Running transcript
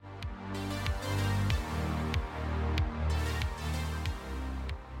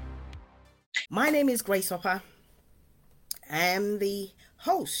My name is Grace Hopper. I am the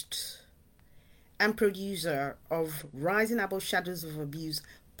host and producer of Rising Above Shadows of Abuse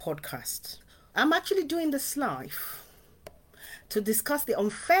podcast. I'm actually doing this live to discuss the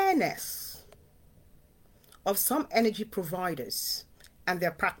unfairness of some energy providers and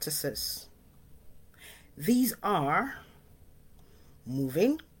their practices. These are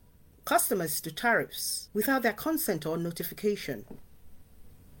moving customers to tariffs without their consent or notification.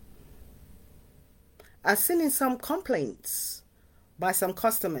 I've seen in some complaints by some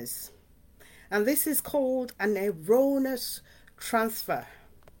customers, and this is called an erroneous transfer.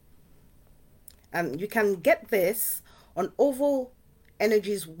 And you can get this on OVO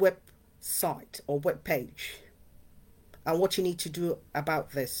Energy's website or webpage, and what you need to do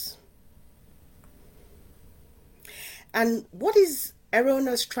about this. And what is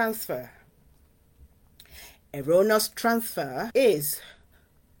erroneous transfer? Erroneous transfer is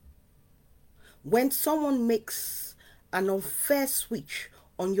when someone makes an unfair switch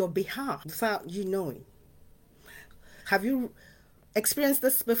on your behalf without you knowing. Have you experienced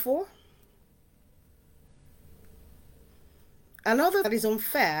this before? Another that is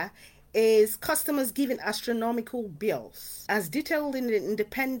unfair is customers giving astronomical bills, as detailed in the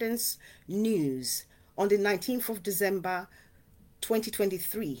Independence News on the 19th of December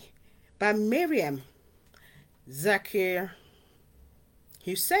 2023 by Miriam Zakir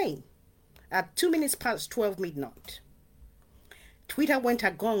Hussein at 2 minutes past 12 midnight. Twitter went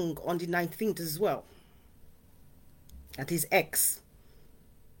agong on the 19th as well, at his X,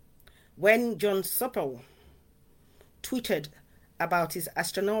 when John Suppel tweeted about his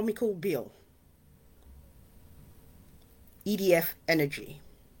astronomical bill, EDF Energy.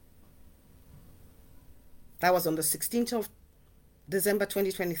 That was on the 16th of December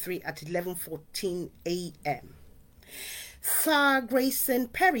 2023 at 11:14 a.m. Sir Grayson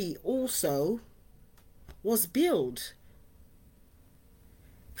Perry also was billed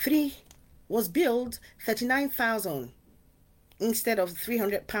 39,000 instead of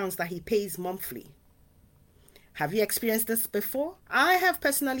 £300 that he pays monthly. Have you experienced this before? I have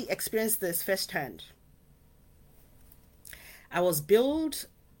personally experienced this firsthand. I was billed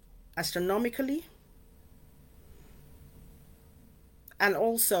astronomically, and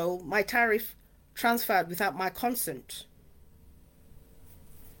also my tariff transferred without my consent.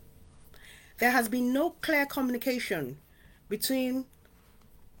 There has been no clear communication between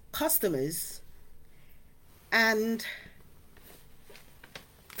customers and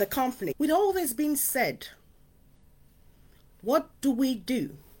the company. With all this being said, what do we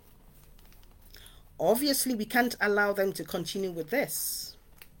do? Obviously, we can't allow them to continue with this.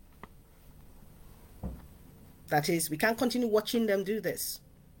 That is, we can't continue watching them do this.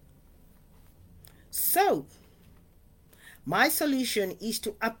 So, my solution is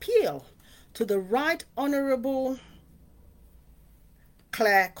to appeal to the Right Honourable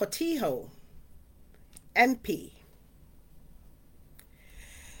Claire Cortijo, MP,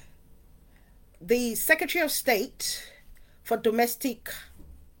 the Secretary of State for Domestic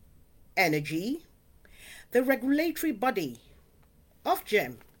Energy, the regulatory body of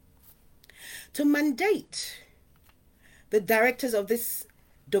GEM, to mandate the directors of these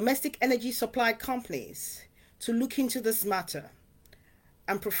domestic energy supply companies to look into this matter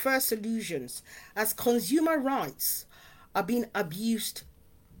and prefer solutions, as consumer rights are being abused.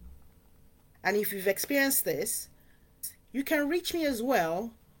 And if you've experienced this, you can reach me as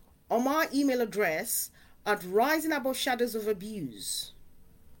well on my email address at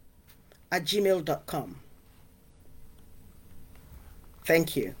risingaboveshadowsofabuse@gmail.com.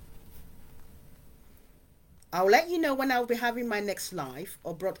 Thank you. I'll let you know when I'll be having my next live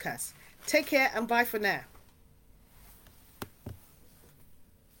or broadcast. Take care and bye for now.